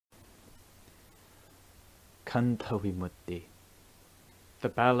Khandhavimutti, the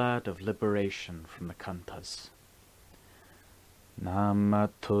Ballad of Liberation from the Khandhas.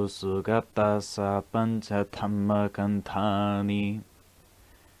 Namatu sugatasa pancha Dhamma kanthani.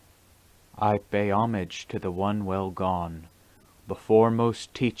 I pay homage to the one well gone, the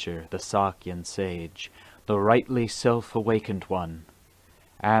foremost teacher, the Sakyan sage, the rightly self-awakened one,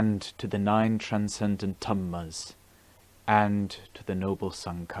 and to the 9 transcendent Dhammas, and to the noble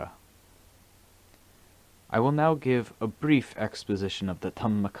Sangha. I will now give a brief exposition of the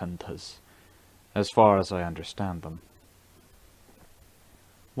Dhamma Khandhas, as far as I understand them.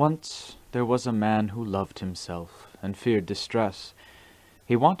 Once there was a man who loved himself and feared distress.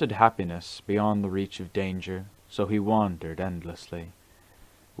 He wanted happiness beyond the reach of danger, so he wandered endlessly.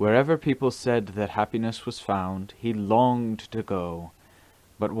 Wherever people said that happiness was found, he longed to go,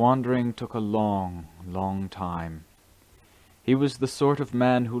 but wandering took a long, long time. He was the sort of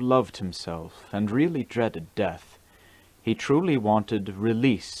man who loved himself and really dreaded death. He truly wanted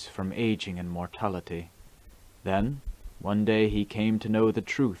release from aging and mortality. Then, one day he came to know the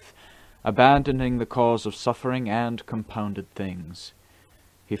truth, abandoning the cause of suffering and compounded things.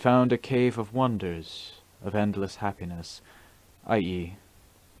 He found a cave of wonders, of endless happiness, i.e.,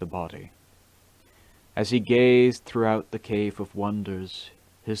 the body. As he gazed throughout the cave of wonders,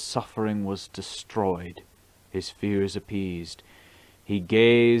 his suffering was destroyed, his fears appeased. He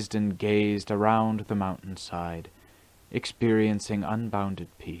gazed and gazed around the mountainside, experiencing unbounded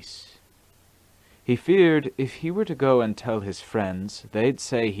peace. He feared if he were to go and tell his friends, they'd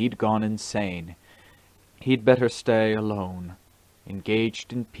say he'd gone insane. He'd better stay alone,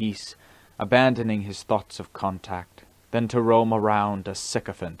 engaged in peace, abandoning his thoughts of contact, than to roam around a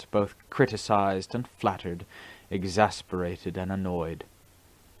sycophant, both criticized and flattered, exasperated and annoyed.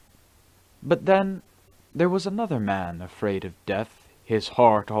 But then there was another man afraid of death, his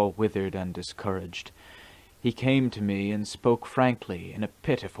heart all withered and discouraged. He came to me and spoke frankly in a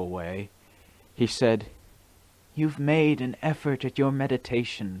pitiful way. He said, "You've made an effort at your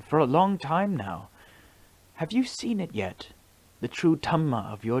meditation for a long time now. Have you seen it yet, the true Dhamma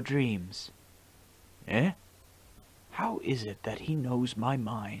of your dreams?" "Eh? How is it that he knows my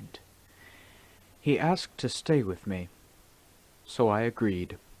mind?" He asked to stay with me, so I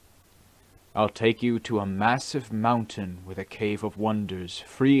agreed. "I'll take you to a massive mountain with a cave of wonders,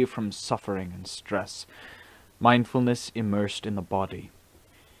 free from suffering and stress, mindfulness immersed in the body.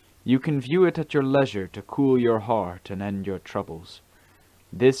 You can view it at your leisure to cool your heart and end your troubles.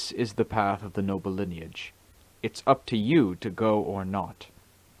 This is the path of the noble lineage. It's up to you to go or not.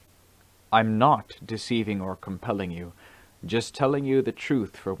 I'm not deceiving or compelling you, just telling you the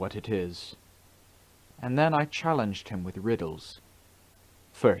truth for what it is." And then I challenged him with riddles.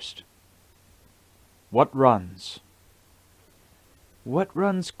 First, what runs? What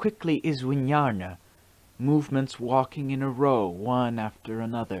runs quickly is vijnana, movements walking in a row, one after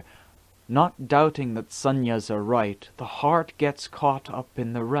another. Not doubting that sannyas are right, the heart gets caught up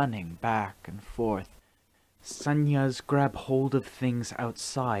in the running back and forth. Sannyas grab hold of things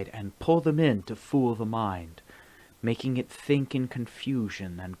outside and pull them in to fool the mind, making it think in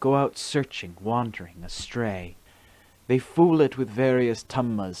confusion and go out searching, wandering, astray. They fool it with various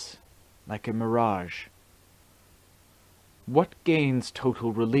dhammas, like a mirage. What gains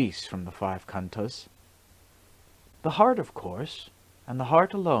total release from the 5 khandhas? The heart, of course, and the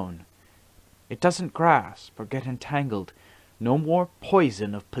heart alone. It doesn't grasp or get entangled. No more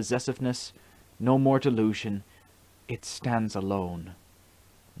poison of possessiveness, no more delusion. It stands alone.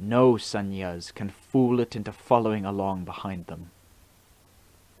 No sannyas can fool it into following along behind them.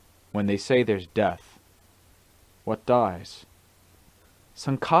 When they say there's death, what dies?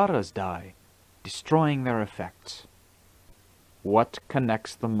 Sankharas die, destroying their effects. What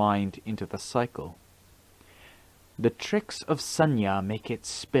connects the mind into the cycle? The tricks of sanya make it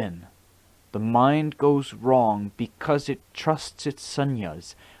spin. The mind goes wrong because it trusts its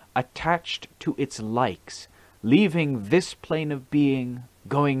sanyas, attached to its likes, leaving this plane of being,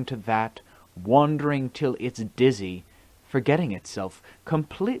 going to that, wandering till it's dizzy, forgetting itself,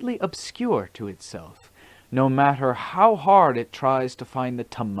 completely obscure to itself. No matter how hard it tries to find the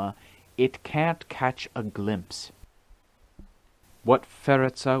Dhamma, it can't catch a glimpse. What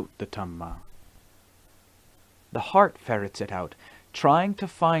ferrets out the Dhamma? The heart ferrets it out, trying to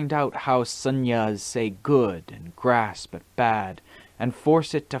find out how sannyas say good and grasp at bad, and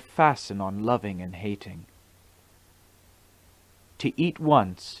force it to fasten on loving and hating. To eat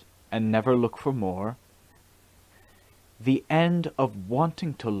once and never look for more. The end of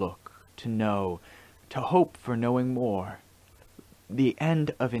wanting to look, to know, to hope for knowing more. The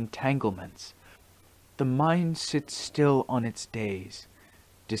end of entanglements. The mind sits still on its days,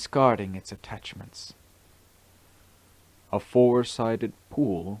 discarding its attachments. a four-sided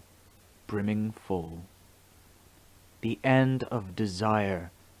pool brimming full. The end of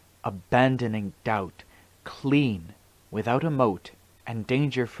desire, abandoning doubt, clean, without a mote, and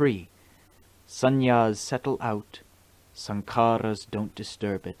danger-free. Sannyas settle out, sankharas don't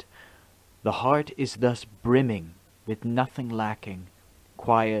disturb it. The heart is thus brimming, with nothing lacking,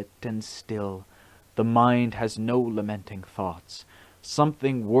 quiet and still. The mind has no lamenting thoughts,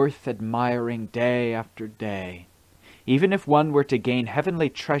 something worth admiring day after day. Even if one were to gain heavenly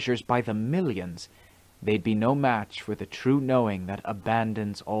treasures by the millions, they'd be no match for the true knowing that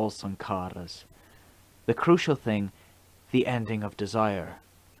abandons all sankharas. The crucial thing, the ending of desire.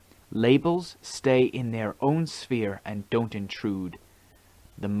 Labels stay in their own sphere and don't intrude.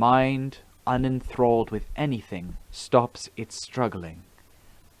 The mind, unenthralled with anything, stops its struggling.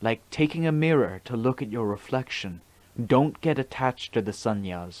 Like taking a mirror to look at your reflection, don't get attached to the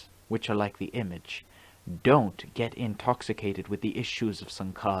sannyas, which are like the image. Don't get intoxicated with the issues of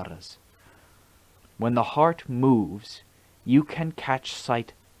sankharas. When the heart moves, you can catch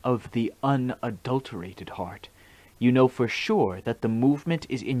sight of the unadulterated heart. You know for sure that the movement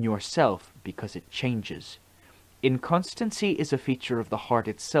is in yourself because it changes. Inconstancy is a feature of the heart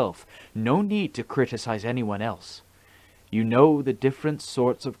itself. No need to criticize anyone else. You know the different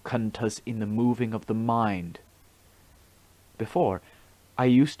sorts of khandhas in the moving of the mind. Before, I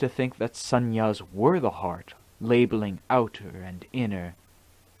used to think that sannyas were the heart, labeling outer and inner,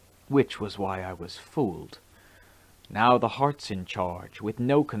 which was why I was fooled. Now the heart's in charge, with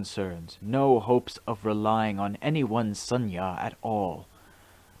no concerns, no hopes of relying on any one sanya at all.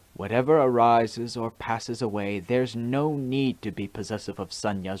 Whatever arises or passes away, there's no need to be possessive of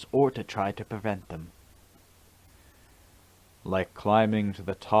sannyas or to try to prevent them. Like climbing to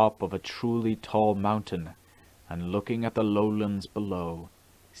the top of a truly tall mountain and looking at the lowlands below,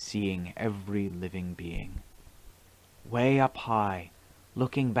 seeing every living being. Way up high,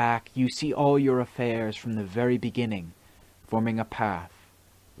 looking back, you see all your affairs from the very beginning, forming a path,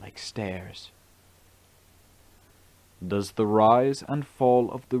 like stairs. Does the rise and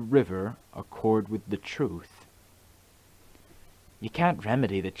fall of the river accord with the truth? You can't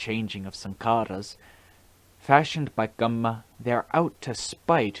remedy the changing of sankharas. Fashioned by Dhamma, they're out to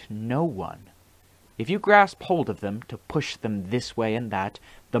spite no one. If you grasp hold of them to push them this way and that,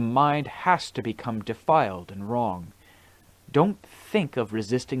 the mind has to become defiled and wrong. Don't think of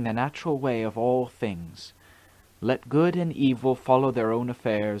resisting the natural way of all things. Let good and evil follow their own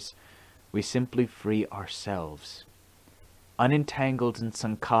affairs. We simply free ourselves. Unentangled in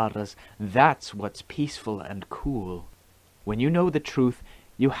sankharas, that's what's peaceful and cool. When you know the truth,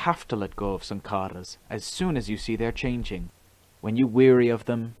 you have to let go of sankharas as soon as you see they're changing. When you weary of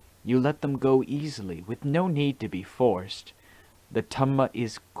them, you let them go easily, with no need to be forced. The Dhamma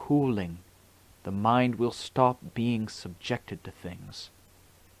is cooling. The mind will stop being subjected to things.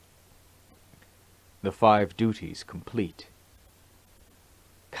 The 5 duties complete.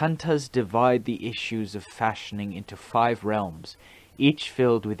 Khandhas divide the issues of fashioning into 5 realms, each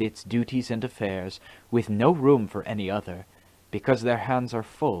filled with its duties and affairs, with no room for any other, because their hands are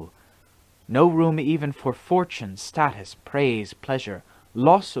full. No room even for fortune, status, praise, pleasure,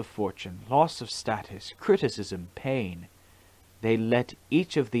 loss of fortune, loss of status, criticism, pain. They let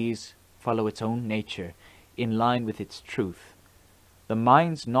each of these follow its own nature, in line with its truth. The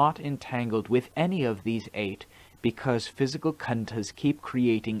mind's not entangled with any of these 8, because physical khandhas keep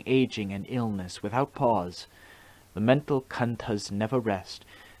creating aging and illness without pause. The mental khandhas never rest.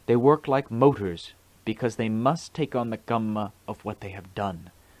 They work like motors, because they must take on the Dhamma of what they have done.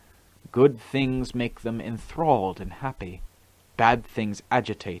 Good things make them enthralled and happy. Bad things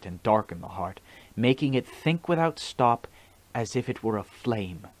agitate and darken the heart, making it think without stop, as if it were a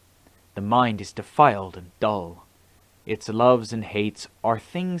flame. The mind is defiled and dull. Its loves and hates are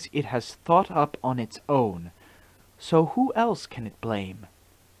things it has thought up on its own, so who else can it blame?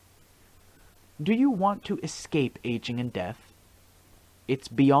 Do you want to escape aging and death? It's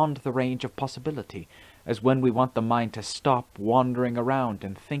beyond the range of possibility, as when we want the mind to stop wandering around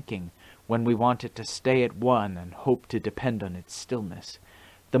and thinking, when we want it to stay at one and hope to depend on its stillness.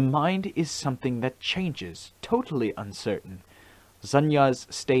 The mind is something that changes, totally uncertain.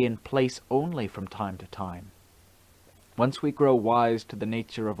 Sannyas stay in place only from time to time. Once we grow wise to the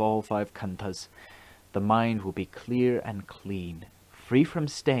nature of all 5 khandhas, the mind will be clear and clean, free from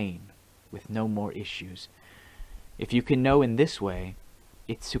stain, with no more issues. If you can know in this way,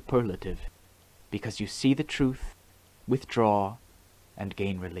 it's superlative, because you see the truth, withdraw, and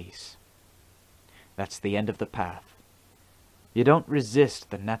gain release. That's the end of the path. You don't resist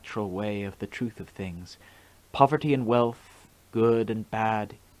the natural way of the truth of things. Poverty and wealth, good and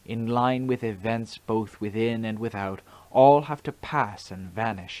bad, in line with events both within and without, all have to pass and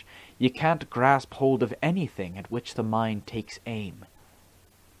vanish. You can't grasp hold of anything at which the mind takes aim.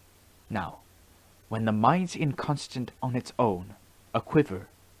 Now, when the mind's inconstant on its own, a quiver,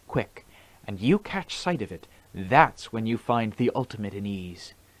 quick, and you catch sight of it, that's when you find the ultimate in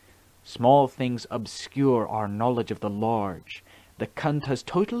ease. Small things obscure our knowledge of the large. The Khandhas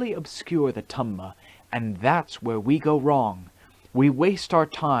totally obscure the Dhamma, and that's where we go wrong. We waste our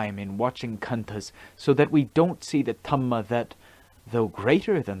time in watching Khandhas so that we don't see the Dhamma that, though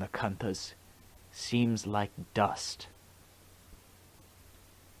greater than the Khandhas, seems like dust.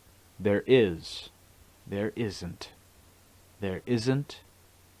 There is, there isn't. There isn't,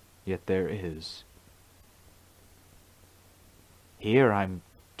 yet there is. Here I'm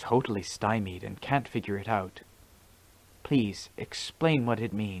totally stymied and can't figure it out. Please explain what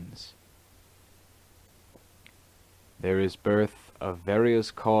it means. There is birth of various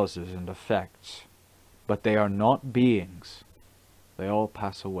causes and effects, but they are not beings. They all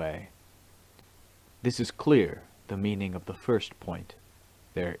pass away. This is clear, the meaning of the first point.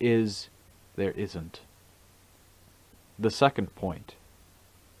 There is, there isn't. The second point.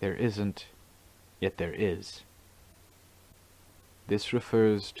 There isn't, yet there is. This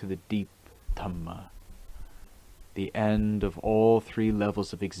refers to the deep Dhamma, the end of all three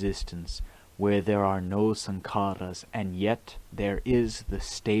levels of existence, where there are no sankharas, and yet there is the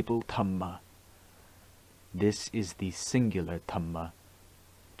stable Dhamma. This is the singular Dhamma,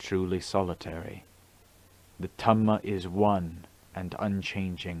 truly solitary. The Dhamma is one and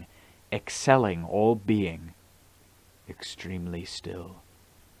unchanging, excelling all being, extremely still.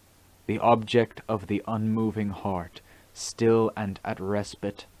 The object of the unmoving heart, still and at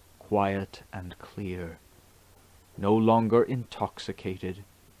respite, quiet and clear. No longer intoxicated,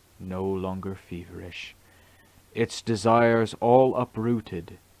 no longer feverish. Its desires all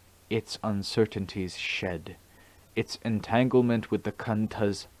uprooted, its uncertainties shed, its entanglement with the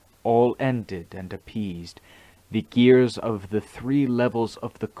Khandhas all ended and appeased, the gears of the three levels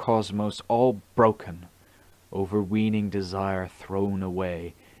of the cosmos all broken, overweening desire thrown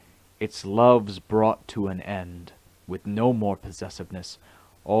away, its loves brought to an end, with no more possessiveness,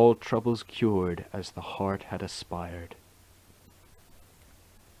 all troubles cured as the heart had aspired.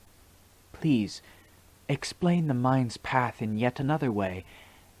 Please, explain the mind's path in yet another way,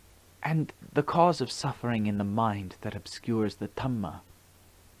 and the cause of suffering in the mind that obscures the Dhamma.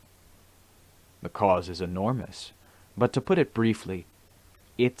 The cause is enormous, but to put it briefly,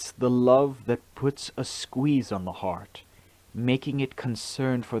 it's the love that puts a squeeze on the heart, making it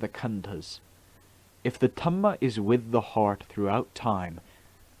concerned for the Khandhas. If the Dhamma is with the heart throughout time,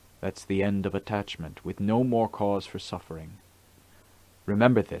 that's the end of attachment, with no more cause for suffering.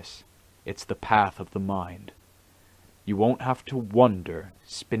 Remember this, it's the path of the mind. You won't have to wonder,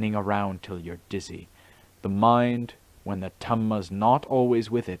 spinning around till you're dizzy. The mind, when the Dhamma's not always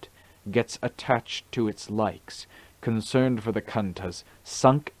with it, gets attached to its likes, concerned for the Khandhas,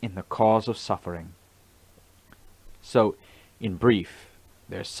 sunk in the cause of suffering. So, in brief,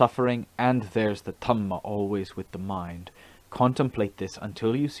 there's suffering and there's the Dhamma always with the mind. Contemplate this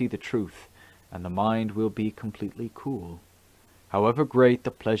until you see the truth, and the mind will be completely cool. However great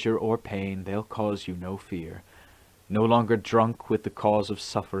the pleasure or pain, they'll cause you no fear. No longer drunk with the cause of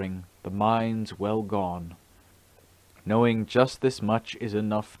suffering, the mind's well gone. Knowing just this much is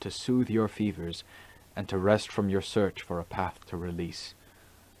enough to soothe your fevers, and to rest from your search for a path to release.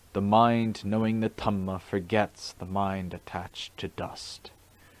 The mind, knowing the Dhamma, forgets the mind attached to dust.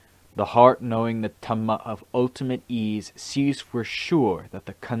 The heart, knowing the Dhamma of ultimate ease, sees for sure that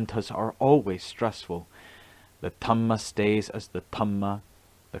the Khandhas are always stressful. The Dhamma stays as the Dhamma,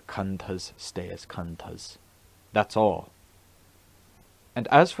 the Khandhas stay as Khandhas. That's all. And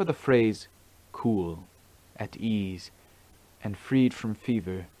as for the phrase, cool, at ease, and freed from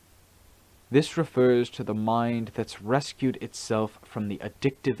fever, this refers to the mind that's rescued itself from the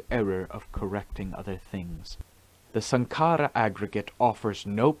addictive error of correcting other things. The sankhara aggregate offers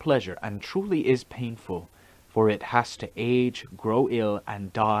no pleasure and truly is painful, for it has to age, grow ill,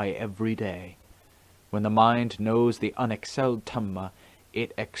 and die every day. When the mind knows the unexcelled Dhamma,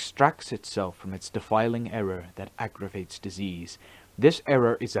 it extracts itself from its defiling error that aggravates disease. This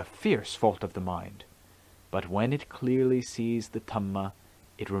error is a fierce fault of the mind. But when it clearly sees the Dhamma,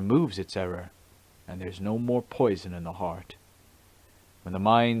 it removes its error, and there's no more poison in the heart. When the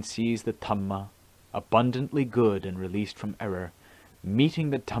mind sees the Dhamma, abundantly good and released from error,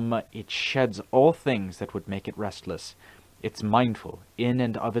 meeting the Dhamma, it sheds all things that would make it restless. It's mindful, in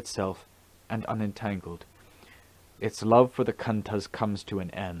and of itself, and unentangled. Its love for the Khandhas comes to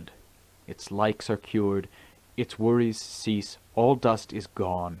an end. Its likes are cured, Its worries cease, all dust is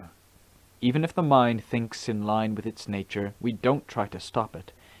gone. Even if the mind thinks in line with its nature, we don't try to stop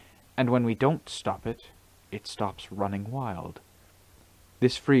it. And when we don't stop it, it stops running wild.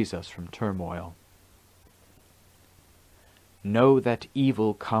 This frees us from turmoil. Know that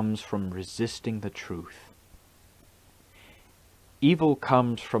evil comes from resisting the truth. Evil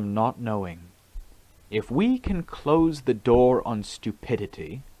comes from not knowing. If we can close the door on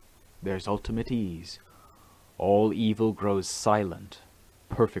stupidity, there's ultimate ease. All evil grows silent,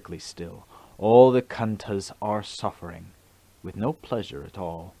 perfectly still. All the Khandhas are suffering, with no pleasure at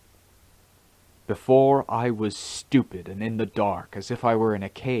all. Before I was stupid and in the dark, as if I were in a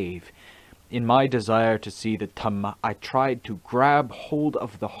cave. In my desire to see the Dhamma, I tried to grab hold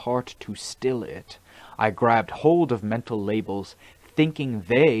of the heart to still it. I grabbed hold of mental labels, thinking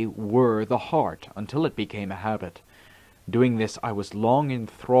they were the heart, until it became a habit. Doing this, I was long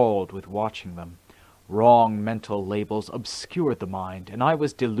enthralled with watching them. Wrong mental labels obscured the mind, and I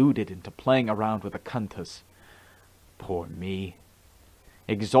was deluded into playing around with the Khandhas. Poor me.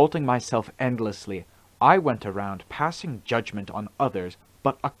 Exalting myself endlessly, I went around passing judgment on others,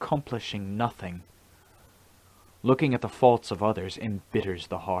 but accomplishing nothing. Looking at the faults of others embitters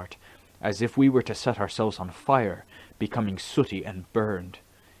the heart, as if we were to set ourselves on fire, becoming sooty and burned.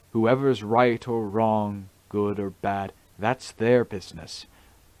 Whoever's right or wrong, good or bad, that's their business.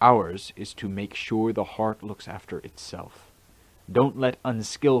 Ours is to make sure the heart looks after itself. Don't let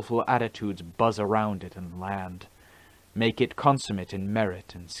unskillful attitudes buzz around it and land. Make it consummate in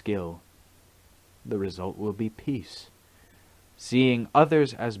merit and skill. The result will be peace. Seeing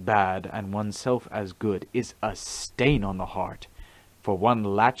others as bad and oneself as good is a stain on the heart, for one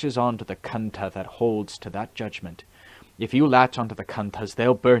latches on to the Khandha that holds to that judgment. If you latch onto the Khandhas,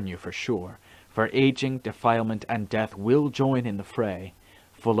 they'll burn you for sure, for aging, defilement, and death will join in the fray,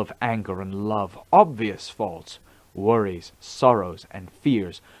 full of anger and love, obvious faults, worries, sorrows, and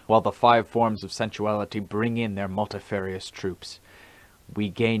fears, while the 5 forms of sensuality bring in their multifarious troops. We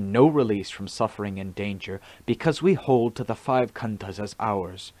gain no release from suffering and danger because we hold to the 5 Khandhas as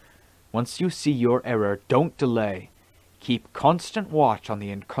ours. Once you see your error, don't delay. Keep constant watch on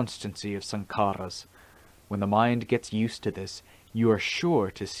the inconstancy of sankharas. When the mind gets used to this, you are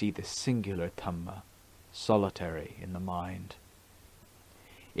sure to see the singular Dhamma, solitary in the mind.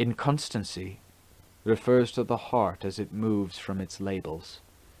 Inconstancy refers to the heart as it moves from its labels.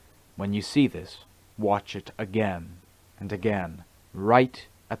 When you see this, watch it again and again, right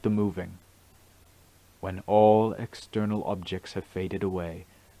at the moving. When all external objects have faded away,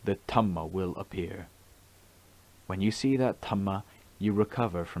 the Dhamma will appear. When you see that Dhamma, you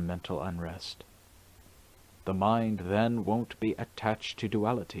recover from mental unrest. The mind then won't be attached to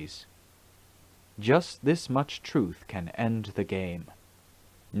dualities. Just this much truth can end the game.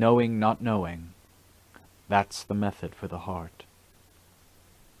 Knowing not knowing, that's the method for the heart.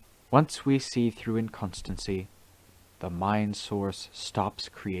 Once we see through inconstancy, the mind source stops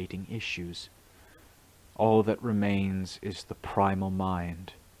creating issues. All that remains is the primal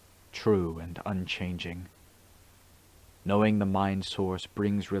mind, true and unchanging. Knowing the mind source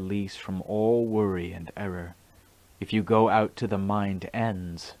brings release from all worry and error. If you go out to the mind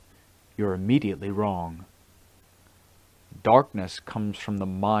ends, you're immediately wrong. Darkness comes from the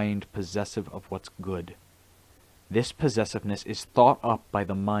mind possessive of what's good. This possessiveness is thought up by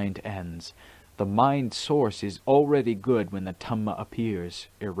the mind ends. The mind source is already good when the Dhamma appears,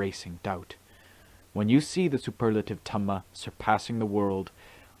 erasing doubt. When you see the superlative Dhamma surpassing the world,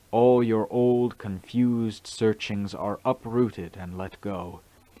 all your old confused searchings are uprooted and let go.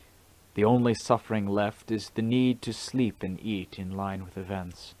 The only suffering left is the need to sleep and eat in line with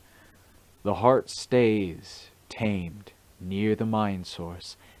events. The heart stays, tamed, near the mind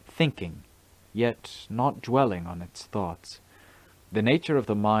source, thinking, yet not dwelling on its thoughts. The nature of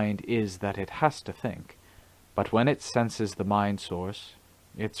the mind is that it has to think, but when it senses the mind source,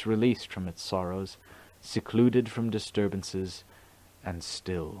 it's released from its sorrows, secluded from disturbances, and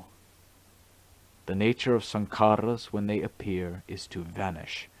still. The nature of sankharas when they appear is to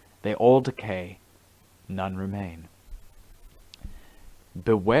vanish. They all decay, none remain.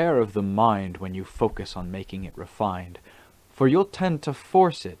 Beware of the mind when you focus on making it refined, for you'll tend to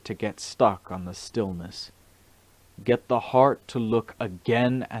force it to get stuck on the stillness. Get the heart to look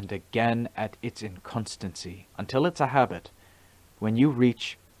again and again at its inconstancy, until it's a habit. When you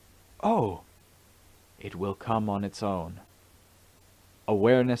reach, oh, it will come on its own.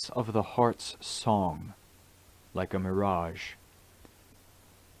 Awareness of the heart's song, like a mirage.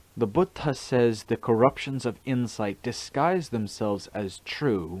 The Buddha says the corruptions of insight disguise themselves as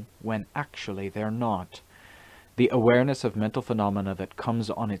true when actually they're not. The awareness of mental phenomena that comes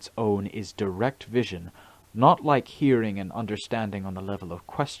on its own is direct vision, not like hearing and understanding on the level of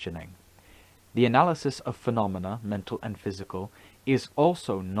questioning. The analysis of phenomena, mental and physical, is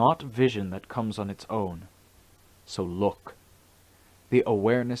also not vision that comes on its own. So look. The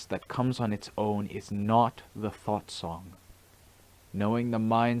awareness that comes on its own is not the thought song. Knowing the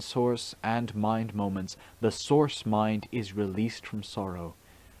mind source and mind moments, the source mind is released from sorrow.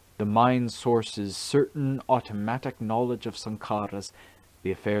 The mind source's certain automatic knowledge of sankharas,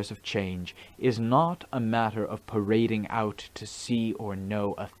 the affairs of change, is not a matter of parading out to see or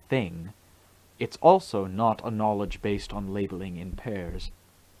know a thing. It's also not a knowledge based on labeling in pairs.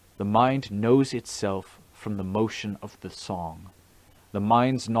 The mind knows itself from the motion of the song. The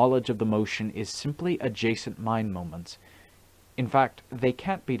mind's knowledge of the motion is simply adjacent mind moments. In fact, they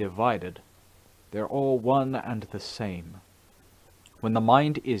can't be divided. They're all one and the same. When the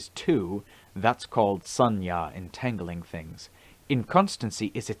mind is two, that's called sanya, entangling things.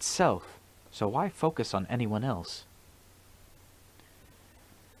 Inconstancy is itself, so why focus on anyone else?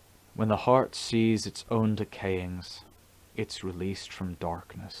 When the heart sees its own decayings, it's released from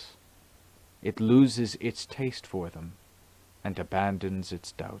darkness. It loses its taste for them and abandons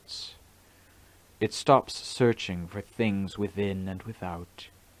its doubts. It stops searching for things within and without.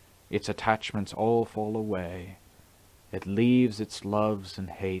 Its attachments all fall away. It leaves its loves and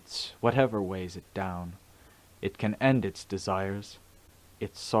hates, whatever weighs it down. It can end its desires.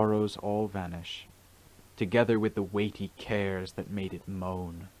 Its sorrows all vanish, together with the weighty cares that made it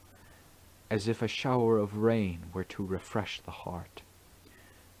moan, as if a shower of rain were to refresh the heart.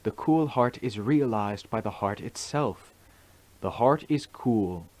 The cool heart is realized by the heart itself. The heart is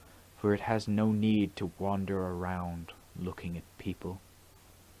cool, for it has no need to wander around looking at people.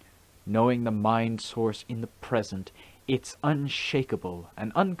 Knowing the mind source in the present, it's unshakable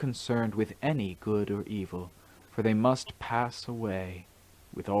and unconcerned with any good or evil, for they must pass away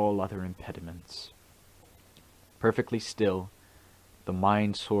with all other impediments. Perfectly still, the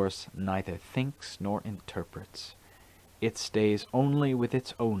mind source neither thinks nor interprets. It stays only with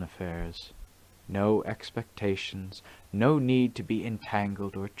its own affairs. No expectations, no need to be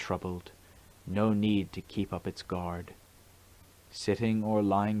entangled or troubled, no need to keep up its guard. Sitting or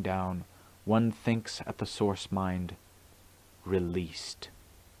lying down, one thinks at the source mind, released.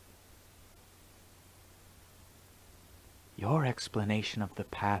 Your explanation of the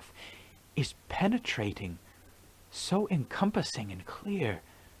path is penetrating, so encompassing and clear.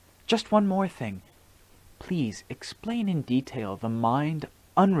 Just one more thing. Please explain in detail the mind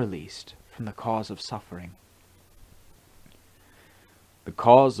unreleased from the cause of suffering. The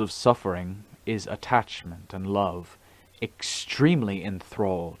cause of suffering is attachment and love, extremely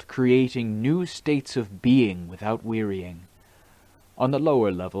enthralled, creating new states of being without wearying. On the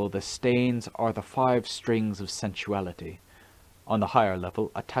lower level, the stains are the 5 strings of sensuality. On the higher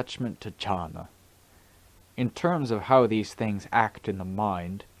level, attachment to jhāna. In terms of how these things act in the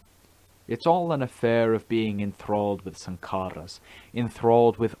mind, it's all an affair of being enthralled with sankharas,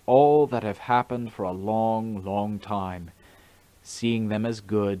 enthralled with all that have happened for a long, long time, seeing them as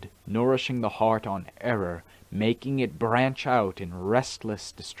good, nourishing the heart on error, making it branch out in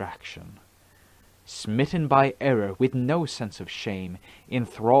restless distraction. Smitten by error with no sense of shame,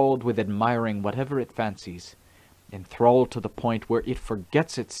 enthralled with admiring whatever it fancies, enthralled to the point where it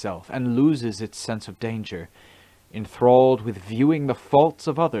forgets itself and loses its sense of danger, enthralled with viewing the faults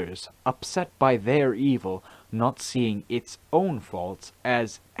of others, upset by their evil, not seeing its own faults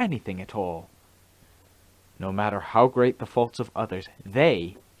as anything at all. No matter how great the faults of others,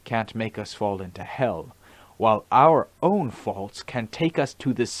 they can't make us fall into hell, while our own faults can take us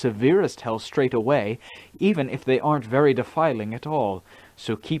to the severest hell straight away, even if they aren't very defiling at all.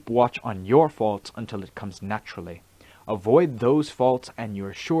 So keep watch on your faults until it comes naturally. Avoid those faults and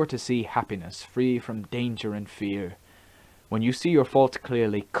you're sure to see happiness, free from danger and fear. When you see your faults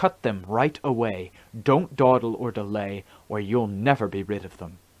clearly, cut them right away. Don't dawdle or delay, or you'll never be rid of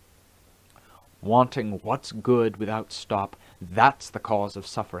them. Wanting what's good without stop, that's the cause of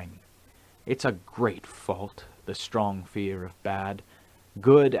suffering. It's a great fault, the strong fear of bad.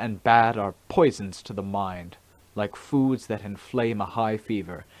 Good and bad are poisons to the mind, like foods that inflame a high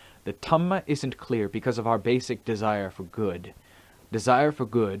fever. The Dhamma isn't clear because of our basic desire for good. Desire for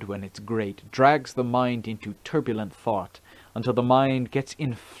good, when it's great, drags the mind into turbulent thought, until the mind gets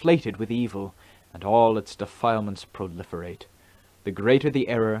inflated with evil, and all its defilements proliferate. The greater the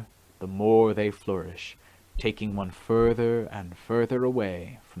error, the more they flourish, taking one further and further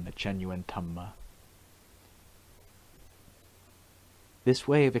away from the genuine Dhamma. This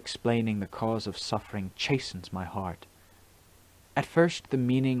way of explaining the cause of suffering chastens my heart. At first the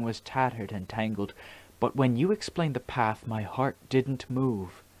meaning was tattered and tangled, but when you explained the path, my heart didn't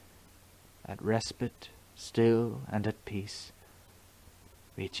move. That respite, still and at peace,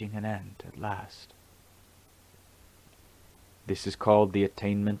 reaching an end at last. This is called the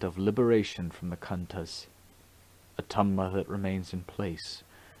attainment of liberation from the Khandhas, a Dhamma that remains in place,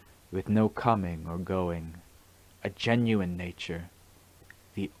 with no coming or going, a genuine nature,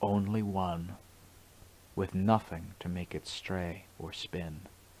 the only one, with nothing to make it stray or spin.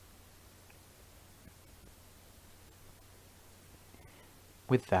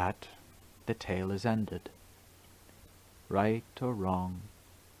 With that, the tale is ended. Right or wrong,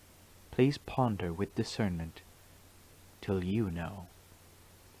 please ponder with discernment till you know.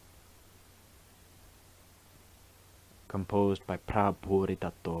 Composed by Venerable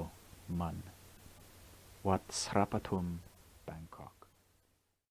Ācariya Mun, Wat Sapatumwan, Bangkok.